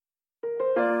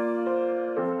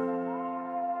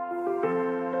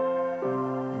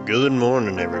Good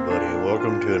morning, everybody.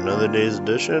 Welcome to another day's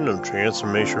edition of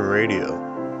Transformation Radio.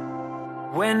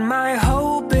 When my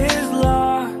hope is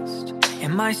lost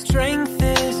and my strength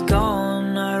is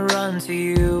gone, I run to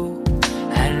you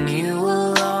and you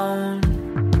alone.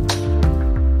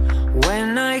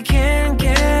 When I can't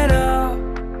get up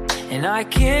and I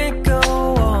can't go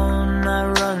on,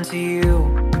 I run to you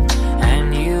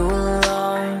and you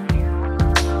alone.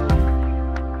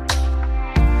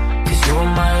 'Cause you're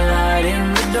my light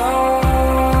in the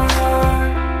dark,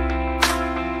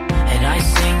 and I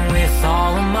sing with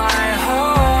all of my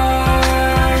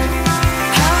heart.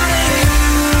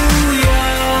 Hallelujah,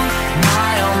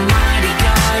 my almighty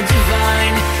God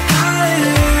divine.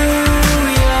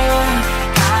 Hallelujah,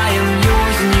 I am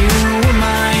yours and you are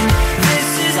mine. This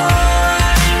is all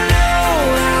I know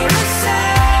how to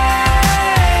say.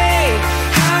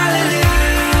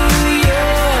 Hallelujah,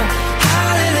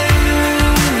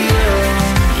 hallelujah,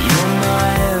 you're my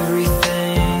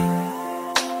everything.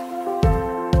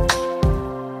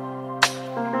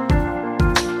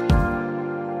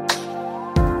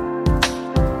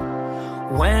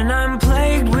 When I'm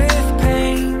plagued with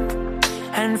pain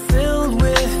and filled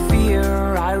with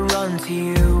fear, I run to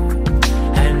you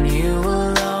and you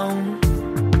alone.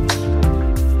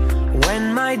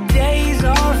 When my days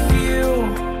are few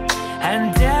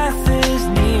and death is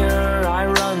near, I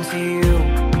run to you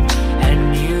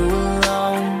and you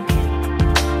alone.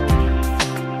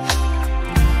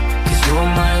 'Cause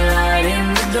you're my light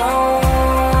in the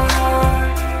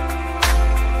dark,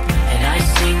 and I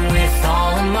sing with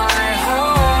all of my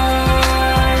heart.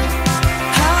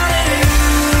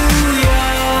 Hallelujah,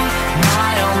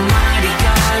 my almighty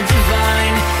God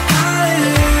divine.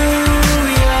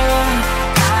 Hallelujah,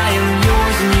 I am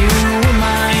yours and you are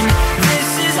mine. This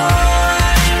is all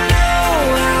I know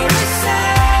how to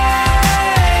say.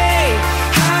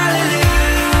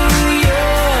 Hallelujah,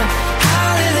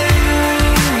 hallelujah.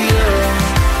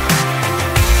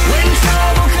 When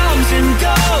trouble comes and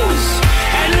goes,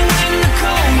 and when the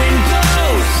cold wind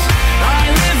blows, I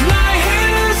lift my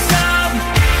hands up,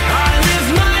 I lift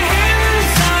my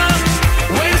hands up.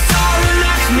 When sorrow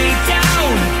knocks me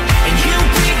down, and you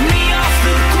pick me off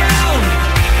the ground,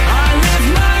 I lift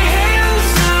my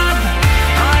hands up,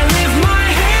 I lift my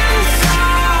hands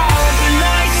up, and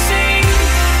I sing,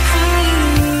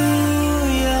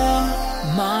 hallelujah,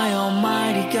 my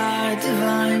almighty God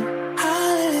divine.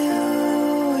 Hallelujah,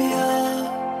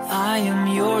 I am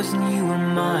yours and you are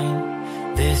mine.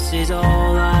 This is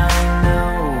all I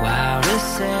know how to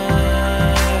say.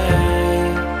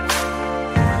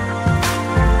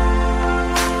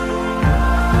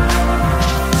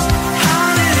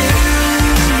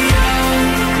 Hallelujah,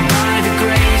 by the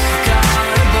grace of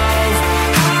God above.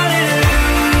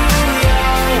 Hallelujah,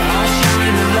 I'll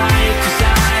shine the light 'cause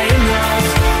I am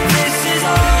loved. This is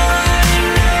all I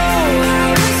know how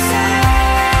to say.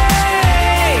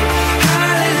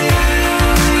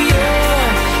 Hallelujah,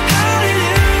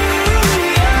 hallelujah.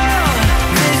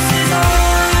 This is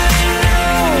all I know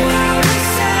how to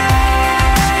say.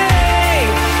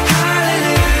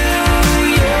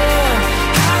 Hallelujah,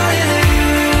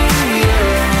 hallelujah.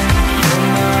 You're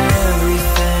my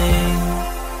everything.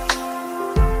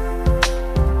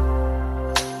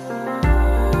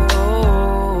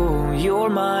 Oh, you're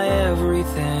my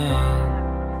everything.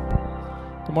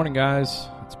 Good morning, guys.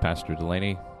 It's Pastor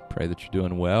Delaney. Pray that you're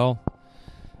doing well.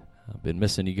 I've been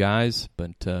missing you guys,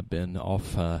 but been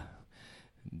off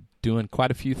doing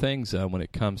quite a few things when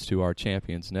it comes to our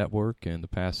Champions Network. In the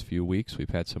past few weeks, we've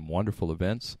had some wonderful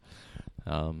events,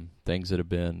 things that have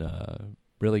been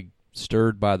really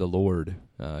stirred by the Lord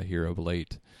here of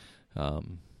late.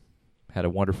 Had a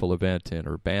wonderful event in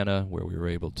Urbana where we were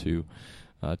able to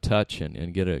touch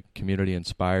and get a community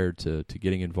inspired to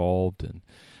getting involved. And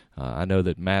I know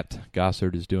that Matt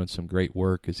Gossard is doing some great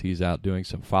work as he's out doing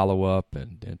some follow-up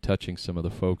and touching some of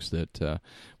the folks that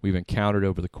we've encountered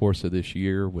over the course of this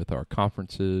year with our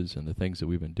conferences and the things that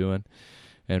we've been doing.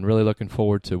 And really looking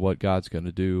forward to what God's going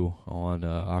to do on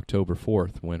October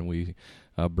 4th when we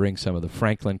bring some of the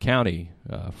Franklin County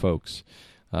folks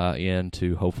in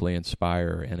to hopefully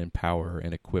inspire and empower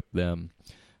and equip them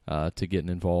to getting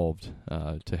involved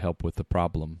to help with the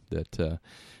problem that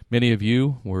many of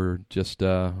you were just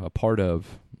a part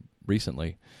of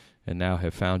recently and now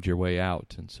have found your way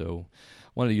out. And so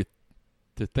I wanted you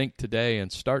to think today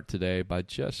and start today by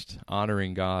just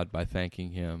honoring God by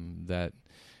thanking Him that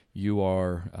you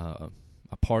are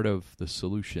a part of the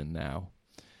solution now,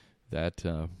 that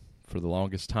for the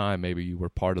longest time maybe you were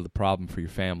part of the problem for your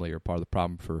family or part of the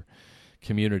problem for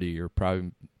community or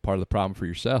probably part of the problem for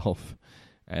yourself.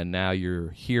 And now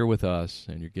you're here with us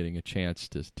and you're getting a chance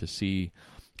to see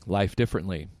life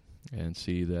differently and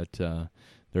see that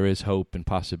there is hope and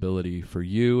possibility for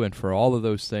you and for all of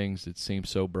those things that seem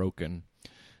so broken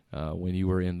when you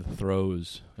were in the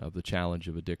throes of the challenge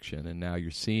of addiction. And now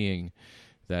you're seeing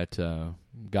that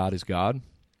God is God,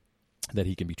 that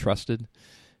he can be trusted,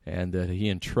 and that he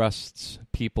entrusts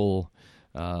people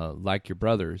like your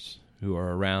brothers who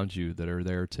are around you that are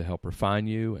there to help refine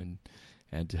you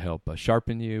and to help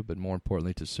sharpen you, but more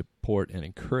importantly to support and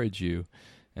encourage you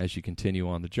as you continue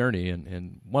on the journey.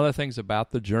 And one of the things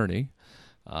about the journey,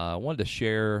 I wanted to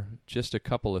share just a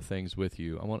couple of things with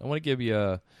you. I want to give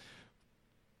you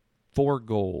 4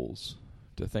 goals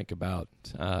to think about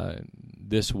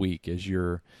this week as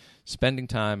you're spending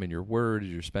time in your word, as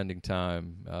you're spending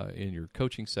time in your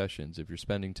coaching sessions, if you're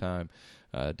spending time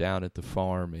down at the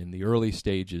farm in the early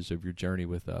stages of your journey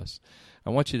with us. I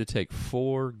want you to take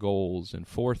 4 goals and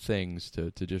 4 things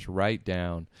to just write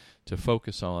down to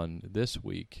focus on this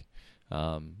week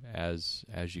as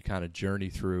you kind of journey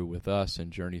through with us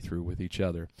and journey through with each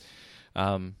other.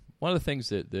 One of the things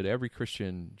that every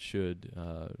Christian should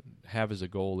have as a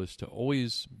goal is to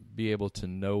always be able to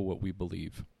know what we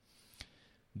believe.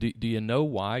 Do you know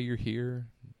why you're here?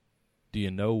 Do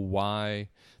you know why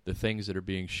the things that are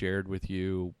being shared with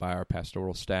you by our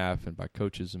pastoral staff and by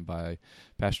coaches and by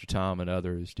Pastor Tom and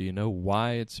others, do you know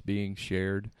why it's being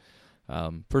shared?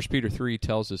 1 Peter 3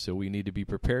 tells us that we need to be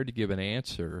prepared to give an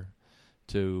answer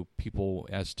to people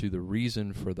as to the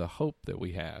reason for the hope that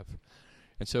we have.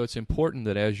 And so it's important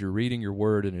that as you're reading your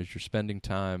word and as you're spending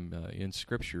time in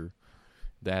Scripture,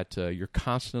 that you're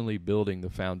constantly building the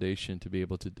foundation to be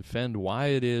able to defend why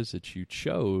it is that you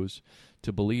chose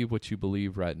to believe what you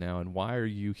believe right now, and why are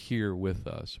you here with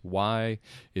us? Why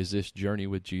is this journey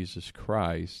with Jesus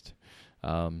Christ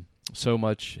so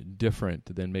much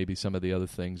different than maybe some of the other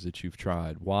things that you've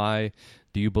tried? Why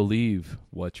do you believe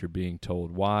what you're being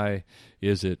told? Why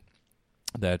is it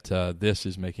that this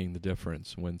is making the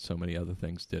difference when so many other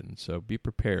things didn't? So be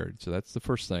prepared. So that's the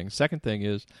first thing. Second thing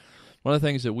is, one of the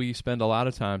things that we spend a lot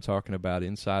of time talking about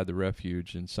inside the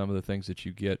refuge and some of the things that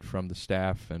you get from the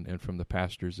staff and from the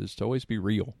pastors is to always be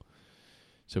real.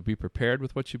 So be prepared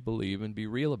with what you believe and be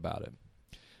real about it.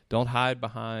 Don't hide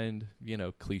behind,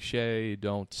 cliche.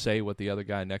 Don't say what the other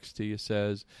guy next to you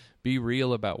says. Be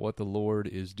real about what the Lord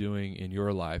is doing in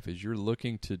your life as you're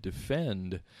looking to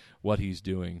defend what he's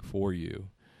doing for you.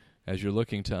 As you're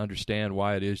looking to understand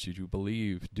why it is that you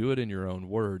believe, do it in your own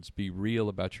words. Be real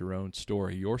about your own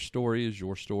story. Your story is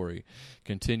your story.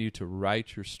 Continue to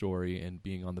write your story and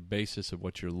being on the basis of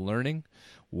what you're learning,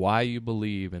 why you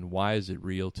believe, and why is it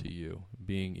real to you,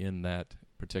 being in that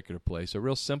particular place. A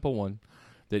real simple one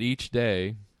that each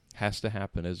day has to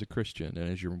happen as a Christian.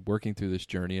 And as you're working through this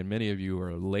journey, and many of you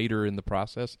are later in the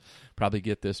process, probably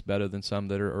get this better than some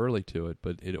that are early to it,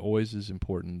 but it always is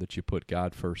important that you put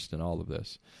God first in all of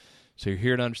this. So you're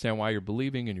here to understand why you're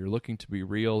believing, and you're looking to be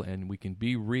real, and we can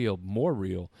be real, more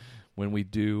real, when we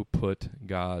do put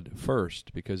God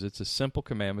first, because it's a simple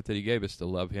commandment that he gave us to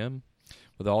love him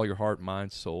with all your heart,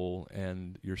 mind, soul,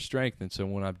 and your strength. And so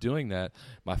when I'm doing that,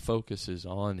 my focus is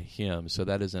on him. So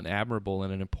that is an admirable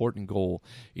and an important goal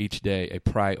each day, a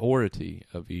priority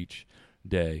of each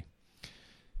day.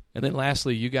 And then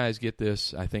lastly, you guys get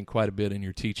this, I think, quite a bit in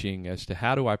your teaching as to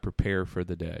how do I prepare for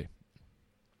the day.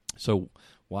 So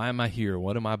why am I here?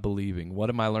 What am I believing? What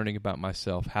am I learning about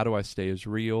myself? How do I stay as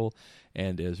real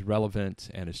and as relevant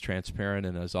and as transparent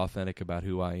and as authentic about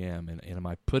who I am? And am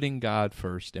I putting God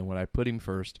first? And when I put him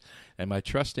first, am I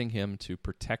trusting him to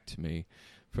protect me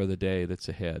for the day that's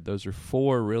ahead? Those are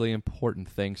 4 really important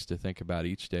things to think about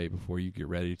each day before you get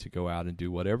ready to go out and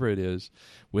do whatever it is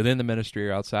within the ministry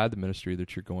or outside the ministry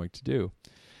that you're going to do.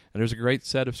 And there's a great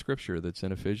set of Scripture that's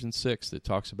in Ephesians 6 that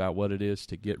talks about what it is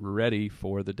to get ready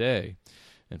for the day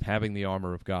and having the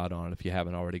armor of God on. If you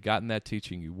haven't already gotten that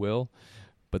teaching, you will.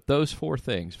 But those 4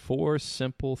 things, 4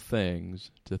 simple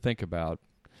things to think about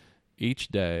each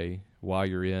day while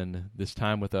you're in this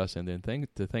time with us, and then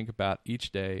to think about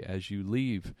each day as you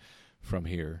leave from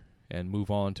here and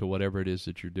move on to whatever it is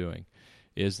that you're doing,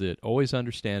 is that always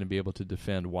understand and be able to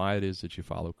defend why it is that you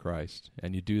follow Christ.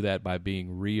 And you do that by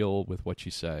being real with what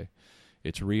you say.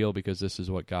 It's real because this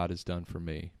is what God has done for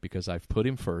me, because I've put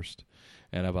him first,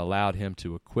 and I've allowed him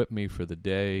to equip me for the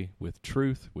day with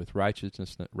truth, with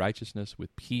righteousness,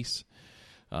 with peace,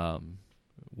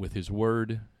 with his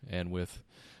word, and with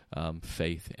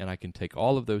faith. And I can take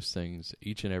all of those things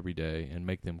each and every day and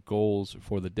make them goals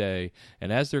for the day.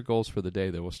 And as they're goals for the day,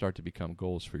 they will start to become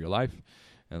goals for your life,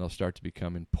 and they'll start to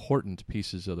become important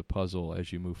pieces of the puzzle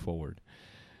as you move forward.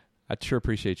 I sure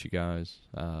appreciate you guys.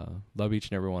 Love each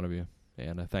and every one of you.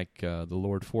 And I thank the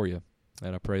Lord for you.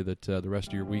 And I pray that the rest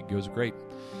of your week goes great.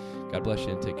 God bless you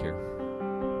and take care.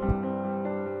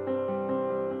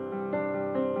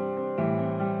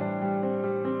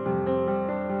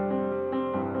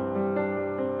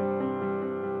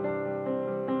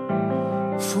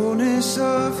 Fullness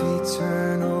of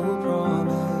eternal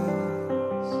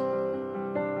promise,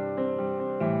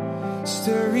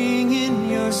 stirring in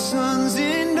your sons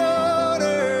and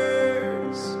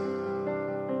daughters,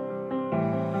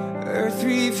 earth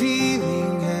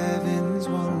revealing heaven's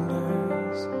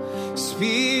wonders.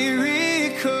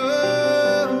 Spirit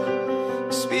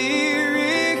come,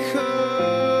 Spirit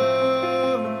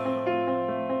come.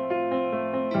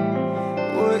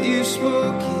 What you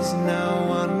spoke is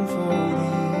now unfolding.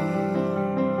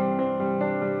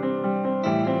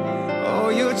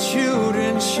 All your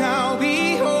children shall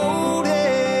behold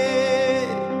it.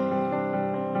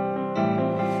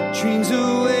 Dreams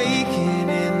awaken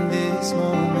in this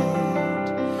moment.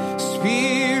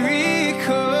 Spirit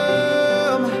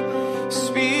come,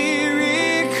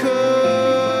 Spirit come.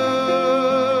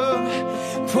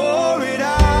 Pour it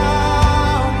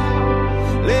out,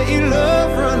 let your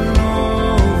love run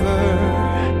over.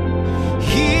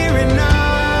 Here and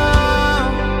now,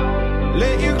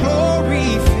 let your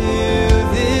glory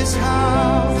fill this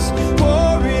house.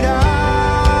 Pour it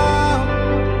out,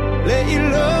 let your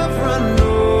love run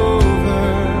over.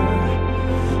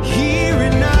 Here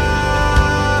and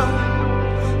now,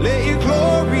 let your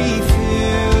glory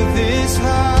fill this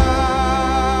house.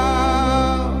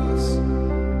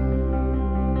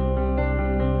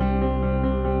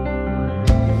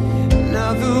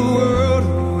 Now the world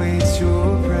awaits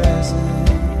your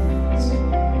presence,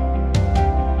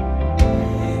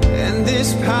 and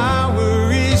this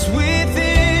power is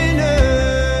within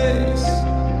us.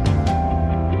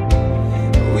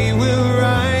 We will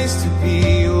rise to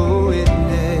be your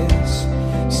witness.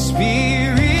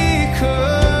 Spirit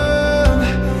come,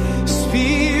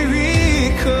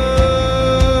 Spirit come.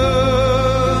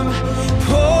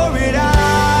 Pour it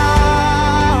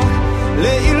out,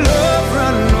 let your love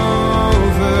run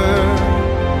over.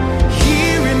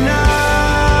 Here and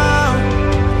now,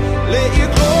 let your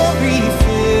glory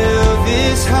fill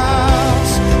this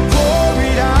house. Pour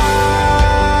it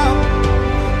out,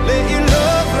 let your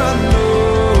love run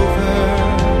over.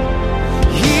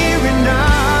 Here and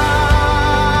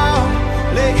now,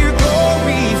 let your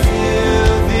glory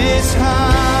fill this house.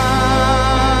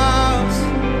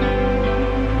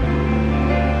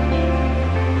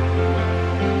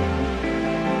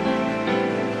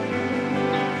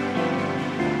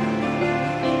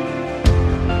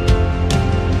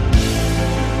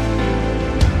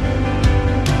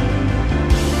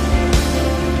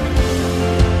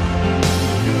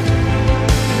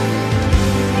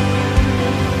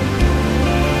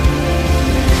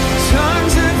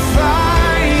 Tongues of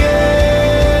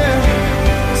fire,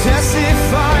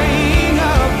 testifying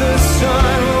of the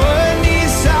Son. What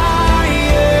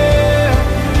desire?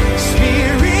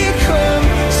 Spirit come,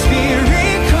 speak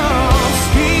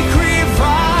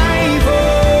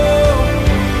revival.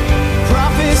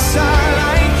 Prophesy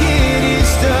like it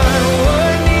is done.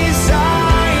 What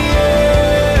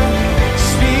desire?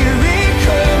 Spirit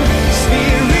come,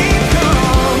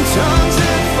 tongues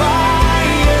of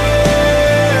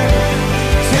fire,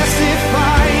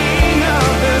 testifying of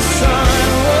the Son.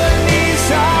 What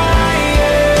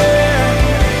desire?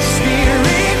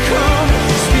 Spirit come,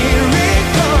 speak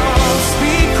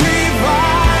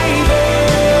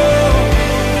revival.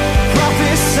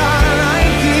 Prophesy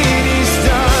like it is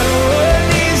done. What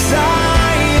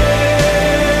desire?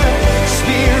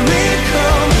 Spirit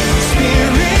come,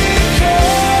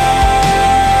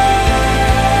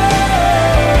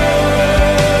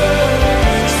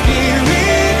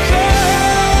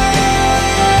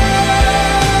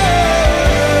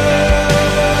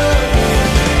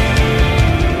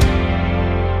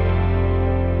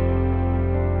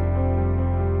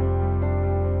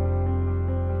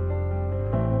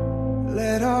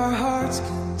 let our hearts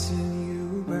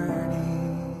continue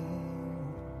burning,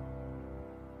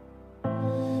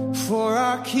 for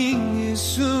our King is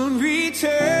soon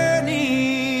returning.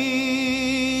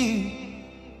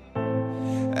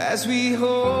 As we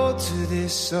hold to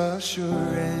this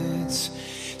assurance,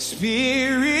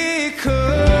 Spirit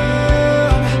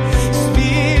come,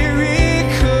 Spirit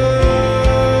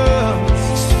come,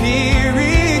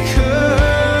 Spirit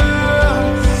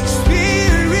come,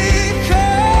 Spirit come.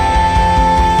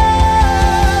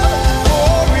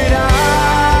 Pour it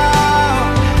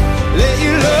out, let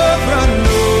your love run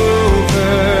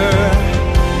over.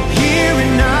 Here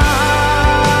and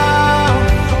now,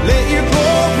 let your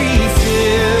glory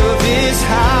fill this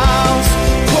house.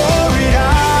 Pour it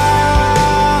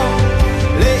out,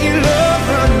 let your love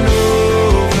run over.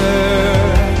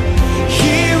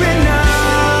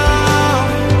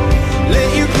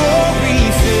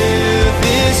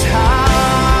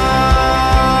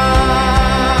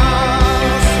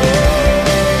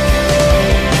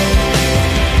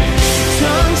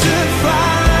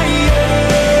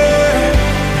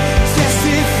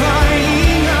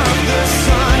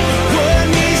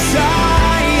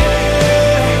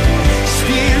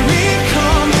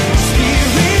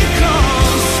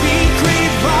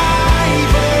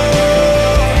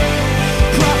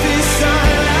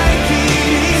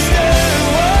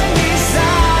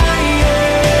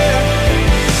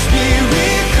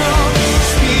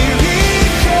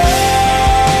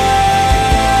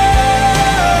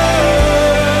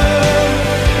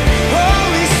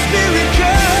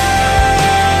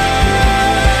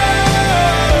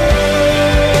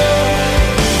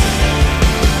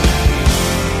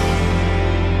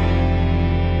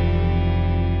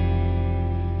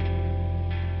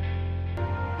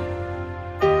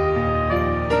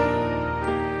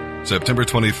 September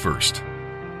 21st.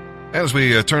 As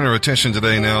we turn our attention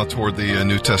today now toward the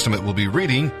New Testament, we'll be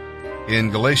reading in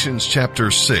Galatians chapter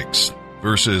 6,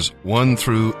 verses 1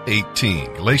 through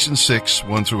 18. Galatians 6,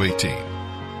 1 through 18,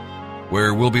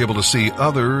 where we'll be able to see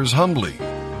others humbly.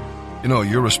 You know,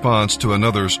 your response to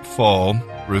another's fall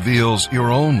reveals your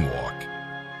own walk,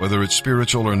 whether it's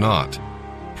spiritual or not.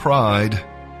 Pride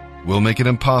will make it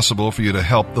impossible for you to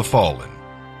help the fallen,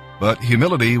 but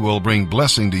humility will bring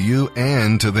blessing to you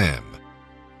and to them.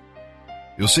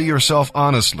 You'll see yourself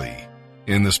honestly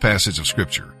in this passage of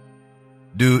Scripture.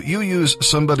 Do you use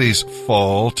somebody's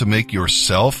fall to make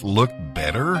yourself look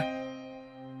better?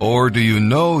 Or do you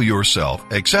know yourself,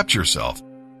 accept yourself,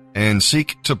 and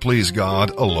seek to please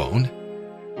God alone?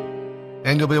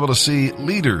 And you'll be able to see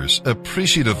leaders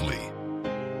appreciatively.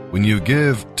 When you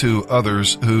give to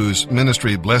others whose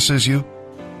ministry blesses you,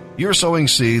 you're sowing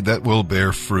seed that will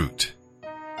bear fruit.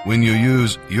 When you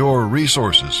use your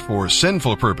resources for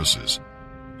sinful purposes,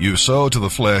 you sow to the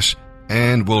flesh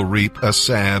and will reap a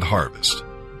sad harvest.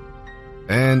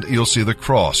 And you'll see the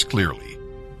cross clearly.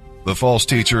 The false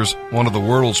teachers wanted the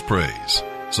world's praise,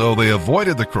 so they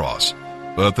avoided the cross.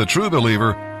 But the true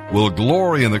believer will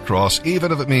glory in the cross,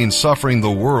 even if it means suffering the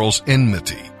world's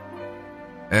enmity.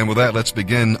 And with that, let's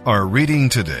begin our reading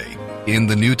today in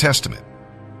the New Testament.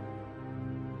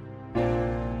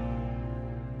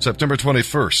 September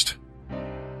 21st,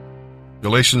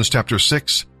 Galatians chapter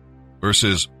 6,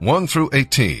 verses 1 through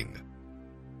 18.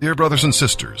 Dear brothers and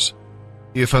sisters,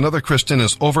 if another Christian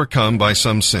is overcome by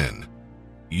some sin,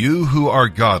 you who are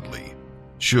godly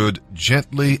should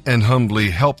gently and humbly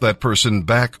help that person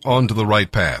back onto the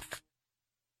right path.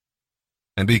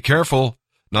 And be careful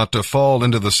not to fall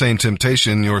into the same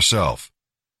temptation yourself.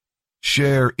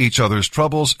 Share each other's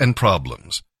troubles and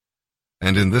problems,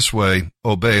 and in this way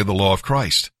obey the law of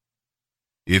Christ.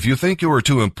 If you think you are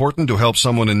too important to help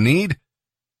someone in need,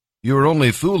 you are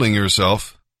only fooling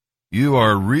yourself. You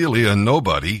are really a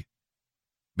nobody.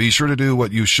 Be sure to do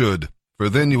what you should, for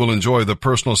then you will enjoy the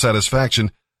personal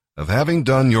satisfaction of having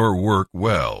done your work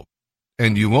well,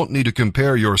 and you won't need to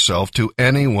compare yourself to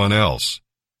anyone else,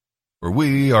 for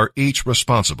we are each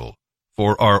responsible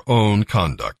for our own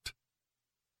conduct.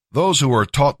 Those who are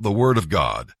taught the Word of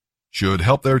God should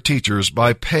help their teachers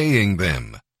by paying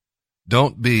them.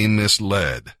 Don't be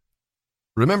misled.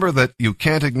 Remember that you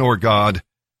can't ignore God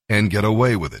and get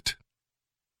away with it.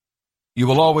 You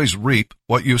will always reap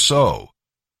what you sow.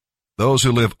 Those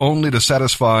who live only to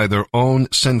satisfy their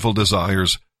own sinful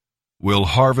desires will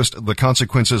harvest the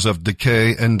consequences of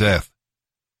decay and death.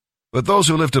 But those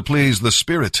who live to please the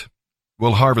Spirit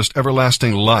will harvest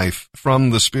everlasting life from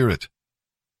the Spirit.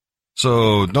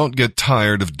 So don't get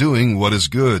tired of doing what is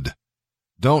good.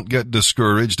 Don't get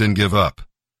discouraged and give up,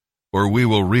 or we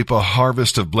will reap a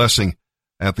harvest of blessing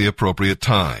at the appropriate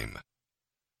time.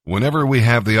 Whenever we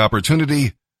have the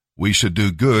opportunity, we should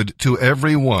do good to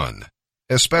everyone,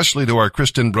 especially to our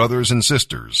Christian brothers and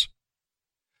sisters.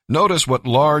 Notice what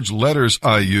large letters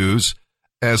I use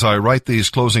as I write these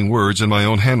closing words in my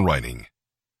own handwriting.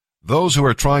 Those who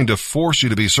are trying to force you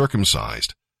to be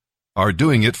circumcised are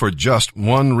doing it for just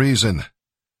one reason.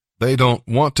 They don't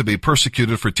want to be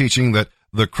persecuted for teaching that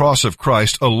the cross of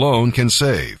Christ alone can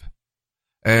save.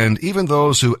 And even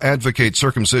those who advocate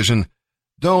circumcision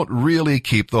don't really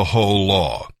keep the whole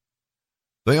law.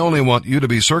 They only want you to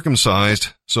be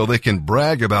circumcised so they can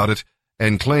brag about it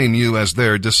and claim you as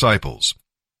their disciples.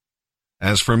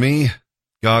 As for me,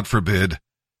 God forbid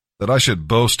that I should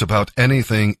boast about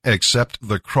anything except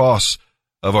the cross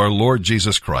of our Lord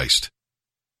Jesus Christ.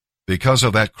 Because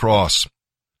of that cross,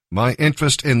 my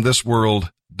interest in this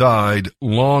world died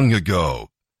long ago,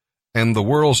 and the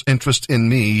world's interest in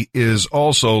me is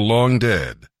also long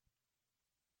dead.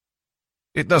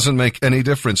 It doesn't make any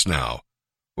difference now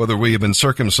whether we have been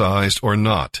circumcised or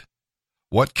not.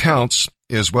 What counts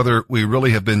is whether we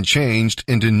really have been changed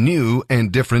into new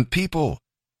and different people.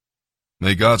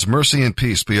 May God's mercy and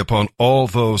peace be upon all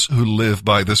those who live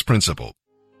by this principle.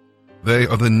 They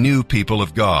are the new people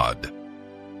of God.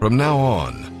 From now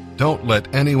on, don't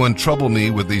let anyone trouble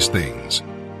me with these things.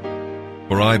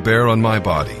 For I bear on my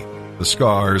body the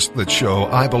scars that show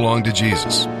I belong to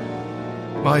Jesus.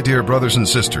 My dear brothers and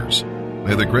sisters,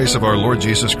 may the grace of our Lord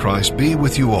Jesus Christ be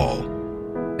with you all.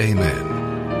 Amen.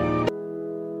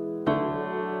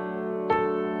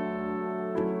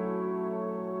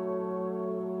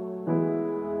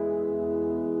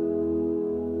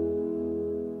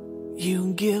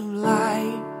 You give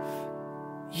life,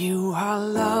 you are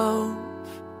love,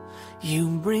 you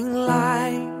bring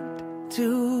light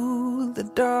to the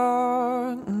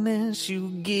darkness, you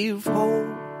give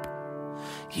hope,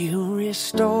 you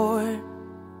restore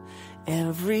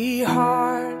every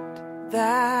heart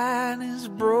that is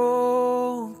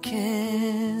broken.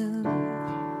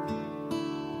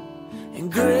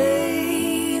 And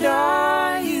great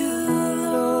are you,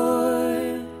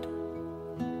 Lord.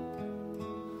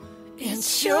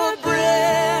 It's your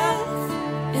breath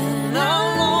in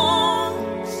our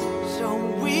lungs, so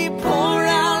we pour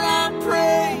out our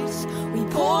praise. We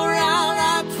pour out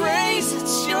our praise.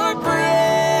 It's your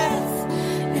breath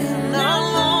in our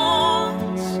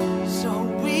lungs, so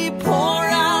we pour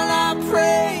out our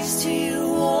praise to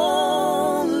you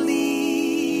only.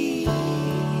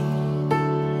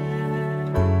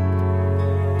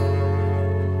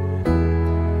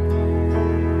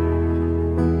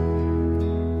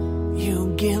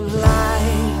 You give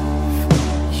life,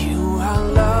 you are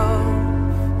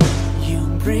love, you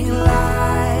bring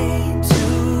light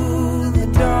to the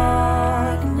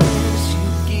darkness, you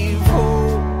give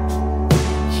hope,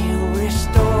 you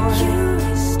restore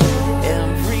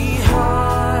every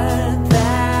heart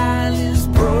that is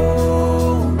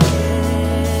broken.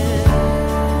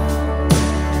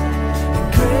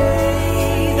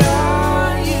 Great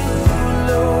are you,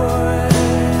 Lord.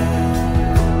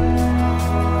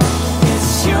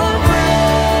 It's your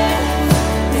breath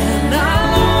in our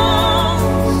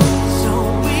lungs, so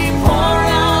we pour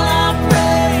out our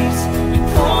praise. We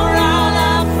pour out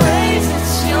our praise.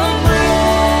 It's your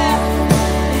breath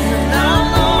in our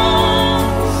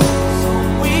lungs, so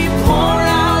we pour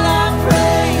out our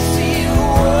praise to you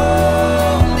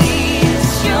only.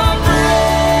 It's your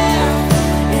breath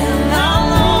in our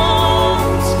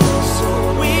lungs, so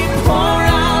we pour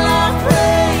out our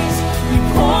praise. We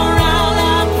pour out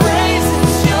our praise.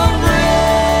 It's your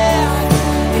breath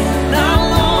in our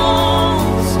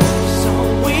lungs, so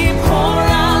we pour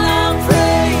out our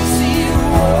praise to you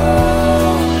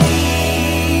only.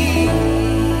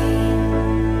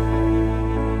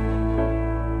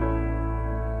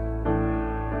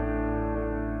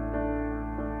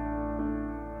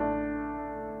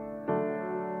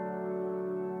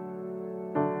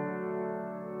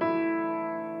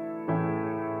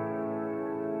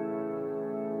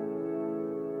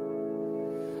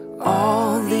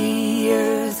 All the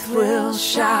earth will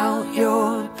shout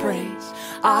your praise.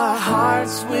 Our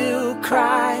hearts will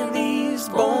cry, these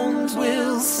bones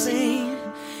will sing.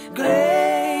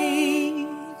 Great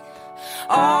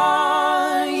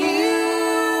are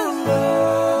you,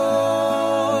 Lord.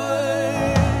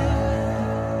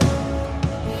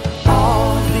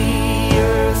 All the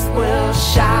earth will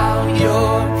shout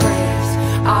your praise.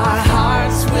 Our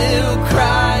hearts will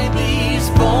cry, these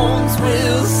bones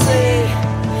will sing.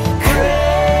 Great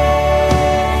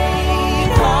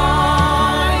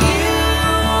are you,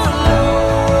 Lord.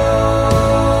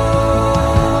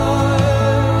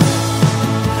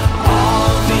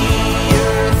 All the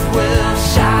earth will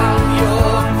shout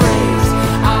your praise.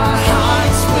 Our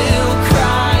hearts will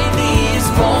cry, these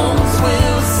bones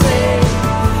will sing.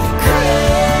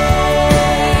 Great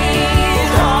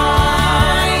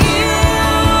are you,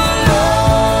 Lord.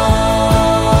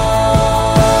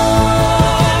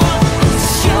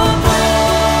 It's your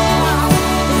breath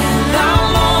in our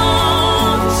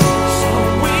lungs, so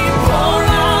we pour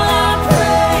out our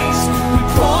praise. We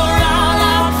pour out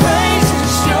our praise.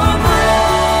 It's your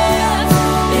breath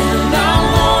in our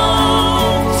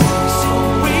lungs, so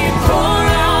we pour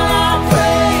out our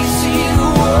praise to you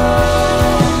only.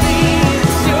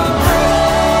 It's your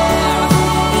breath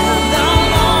in our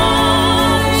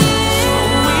lungs, so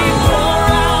we pour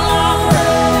out our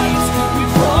praise. We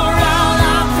pour out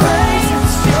our praise.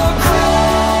 It's your breath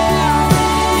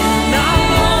in our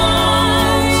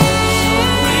lungs, so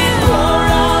we pour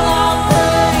out our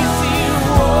praise to you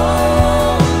only.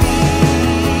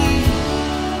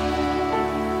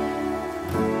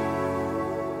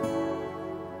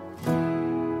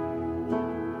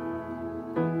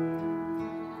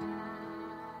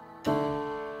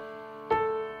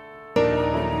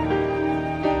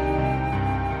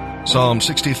 Psalm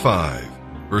 65,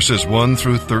 verses 1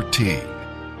 through 13.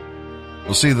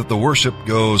 We'll see that the worship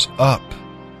goes up.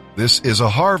 This is a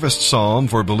harvest psalm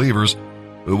for believers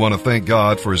who want to thank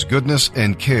God for His goodness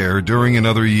and care during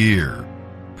another year.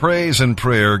 Praise and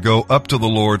prayer go up to the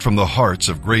Lord from the hearts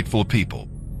of grateful people.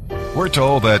 We're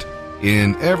told that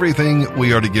in everything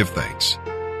we are to give thanks.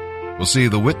 We'll see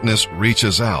the witness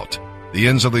reaches out. The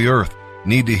ends of the earth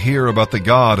need to hear about the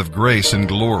God of grace and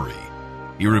glory.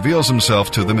 He reveals Himself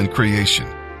to them in creation,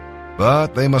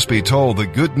 but they must be told the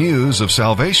good news of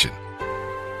salvation.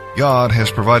 God has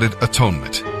provided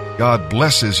atonement. God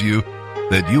blesses you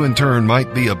that you in turn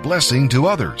might be a blessing to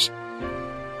others.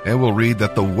 And we'll read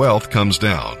that the wealth comes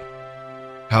down.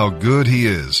 How good He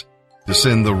is to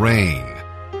send the rain,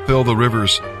 fill the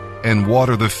rivers, and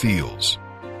water the fields.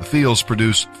 The fields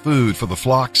produce food for the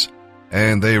flocks,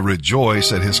 and they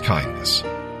rejoice at his kindness.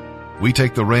 We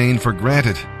take the rain for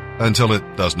granted until it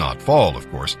does not fall, of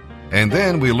course, and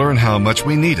then we learn how much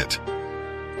we need it.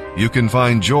 You can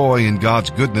find joy in God's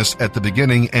goodness at the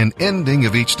beginning and ending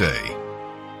of each day.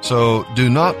 So do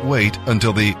not wait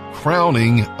until the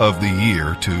crowning of the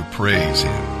year to praise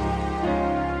him.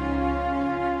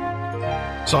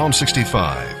 Psalm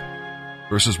 65,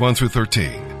 verses 1 through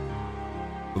 13.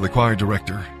 For the choir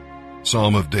director,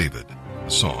 Psalm of David,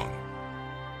 a song.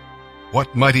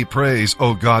 What mighty praise,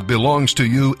 O God, belongs to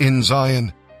you in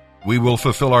Zion. We will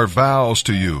fulfill our vows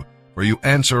to you, for you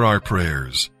answer our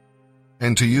prayers.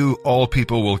 And to you all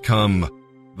people will come.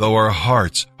 Though our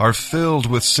hearts are filled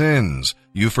with sins,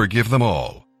 you forgive them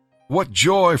all. What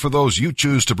joy for those you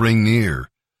choose to bring near,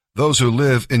 those who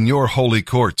live in your holy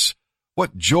courts.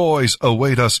 What joys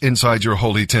await us inside your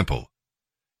holy temple.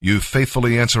 You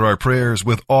faithfully answer our prayers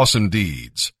with awesome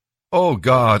deeds. O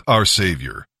God, our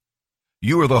Savior,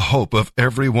 you are the hope of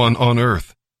everyone on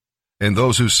earth, and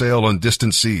those who sail on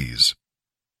distant seas.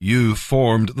 You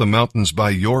formed the mountains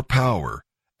by your power,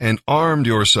 and armed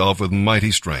yourself with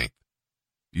mighty strength.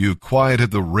 You quieted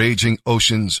the raging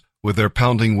oceans with their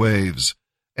pounding waves,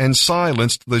 and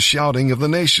silenced the shouting of the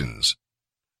nations.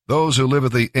 Those who live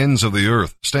at the ends of the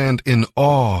earth stand in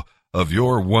awe of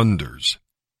your wonders.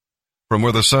 From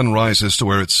where the sun rises to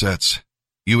where it sets,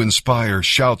 you inspire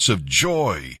shouts of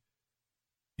joy.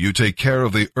 You take care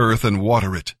of the earth and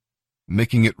water it,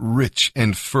 making it rich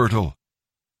and fertile.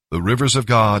 The rivers of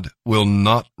God will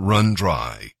not run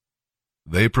dry.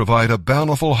 They provide a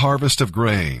bountiful harvest of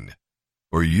grain,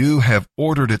 for you have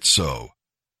ordered it so.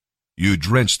 You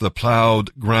drench the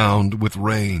plowed ground with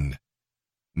rain,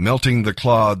 melting the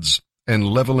clods and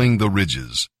leveling the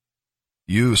ridges.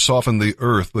 You soften the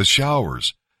earth with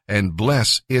showers and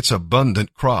bless its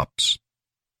abundant crops.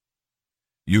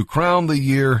 You crown the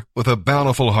year with a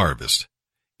bountiful harvest.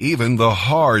 Even the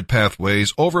hard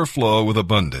pathways overflow with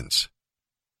abundance.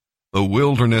 The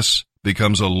wilderness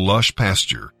becomes a lush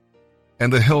pasture,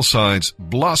 and the hillsides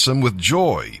blossom with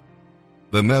joy.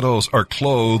 The meadows are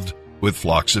clothed with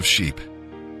flocks of sheep,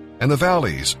 and the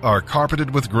valleys are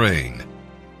carpeted with grain.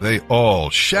 They all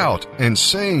shout and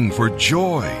sing for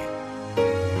joy.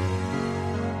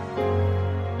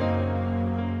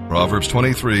 Proverbs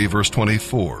 23, verse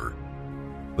 24.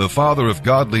 The father of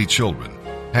godly children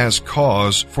has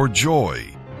cause for joy.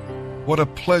 What a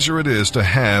pleasure it is to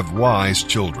have wise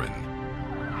children.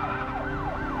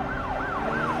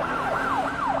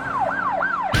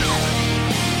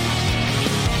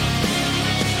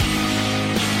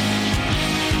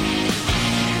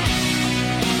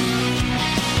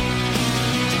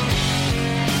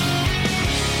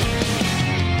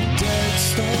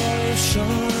 Stars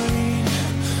shine,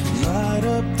 light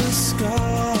up the sky.